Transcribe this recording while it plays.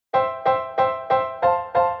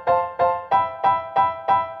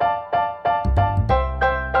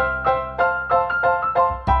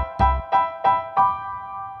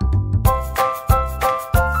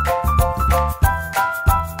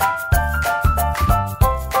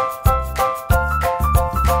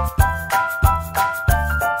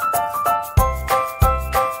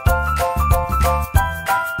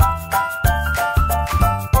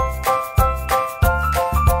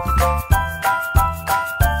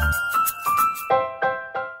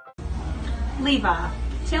Levi,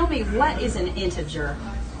 tell me, what is an integer?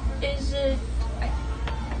 Is it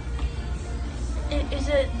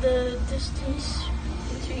the distance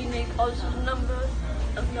between a positive number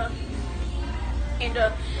and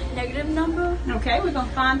a negative number? Okay, we're going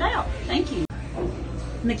to find out. Thank you.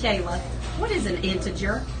 Michaela, what is an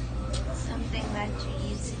integer? Something that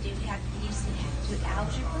you used to have to do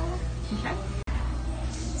algebra. Okay.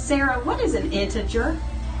 Sarah, what is an integer?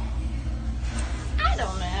 I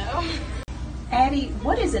don't know. Addie,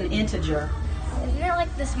 what is an integer? Isn't it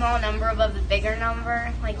like the small number above the bigger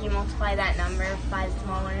number? Like you multiply that number by the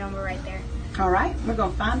smaller number right there? All right, we're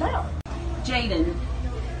going to find out. Jaden,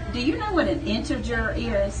 do you know what an integer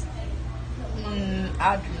is?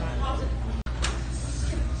 I do not.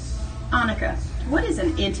 Annika, what is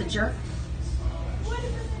an integer?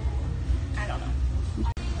 I don't know.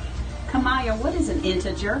 Kamaya, what is an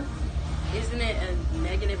integer? Isn't it a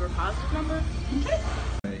negative or positive number? Okay.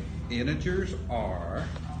 Integers are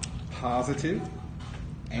positive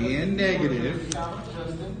and negative,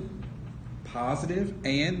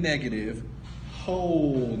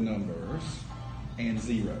 whole numbers, and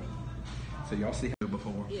zero. So y'all see how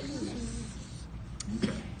before? Yes.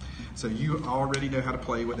 Okay. So you already know how to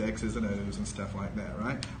play with X's and O's and stuff like that,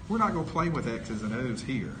 right? We're not going to play with X's and O's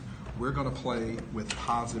here. We're going to play with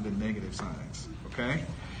positive and negative signs, okay?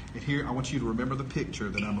 And here, I want you to remember the picture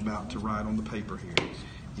that I'm about to write on the paper here.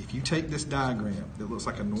 If you take this diagram that looks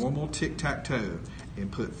like a normal tic-tac-toe and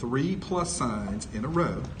put 3 plus signs in a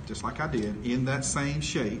row, just like I did, in that same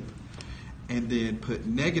shape, and then put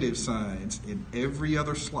negative signs in every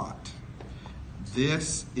other slot,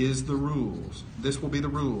 this is the rules. This will be the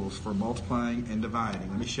rules for multiplying and dividing.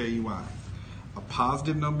 Let me show you why. A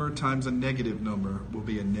positive number times a negative number will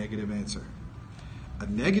be a negative answer. A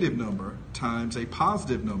negative number times a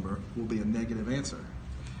positive number will be a negative answer.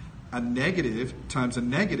 A negative times a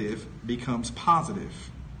negative becomes positive.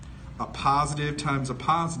 A positive times a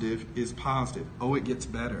positive is positive. Oh, it gets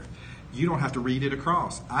better. You don't have to read it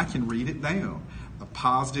across. I can read it down. A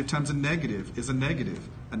positive times a negative is a negative.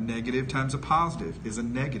 A negative times a positive is a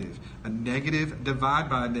negative. A negative divided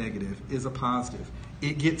by a negative is a positive.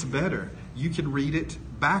 It gets better. You can read it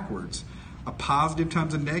backwards. A positive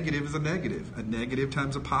times a negative is a negative. A negative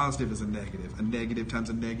times a positive is a negative. A negative times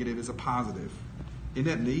a negative is a positive. Isn't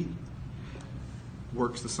that neat?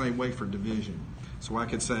 Works the same way for division. So I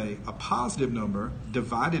could say a positive number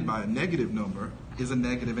divided by a negative number is a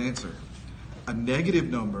negative answer. A negative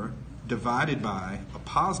number divided by a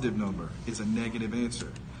positive number is a negative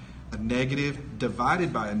answer. A negative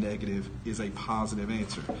divided by a negative is a positive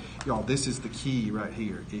answer. Y'all, this is the key right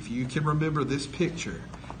here. If you can remember this picture,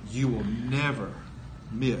 you will never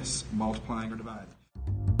miss multiplying or dividing.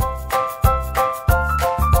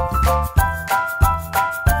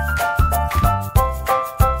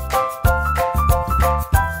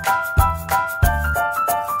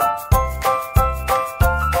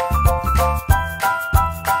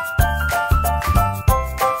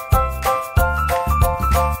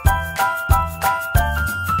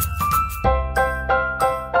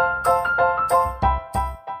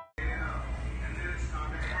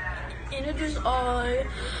 Integers are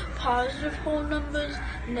positive whole numbers,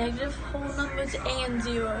 negative whole numbers, and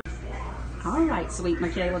zero. All right, sweet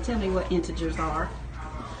Michaela, tell me what integers are.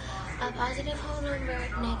 A positive whole number,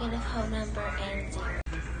 negative whole number, and zero.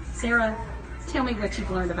 Sarah, tell me what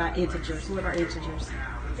you've learned about integers. What are integers?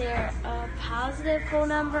 They're a positive whole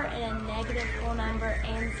number and a negative whole number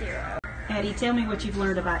and zero. Addie, tell me what you've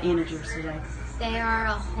learned about integers today. They are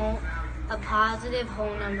a positive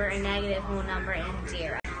whole number, a negative whole number, and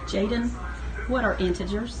zero. Jaden, what are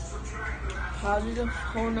integers? Positive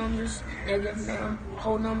whole numbers, negative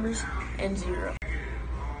whole numbers, and zero.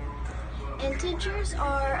 Integers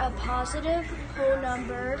are a positive whole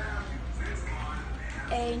number,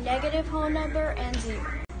 a negative whole number, and zero.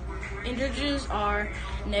 Integers are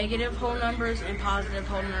negative whole numbers and positive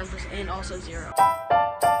whole numbers, and also zero.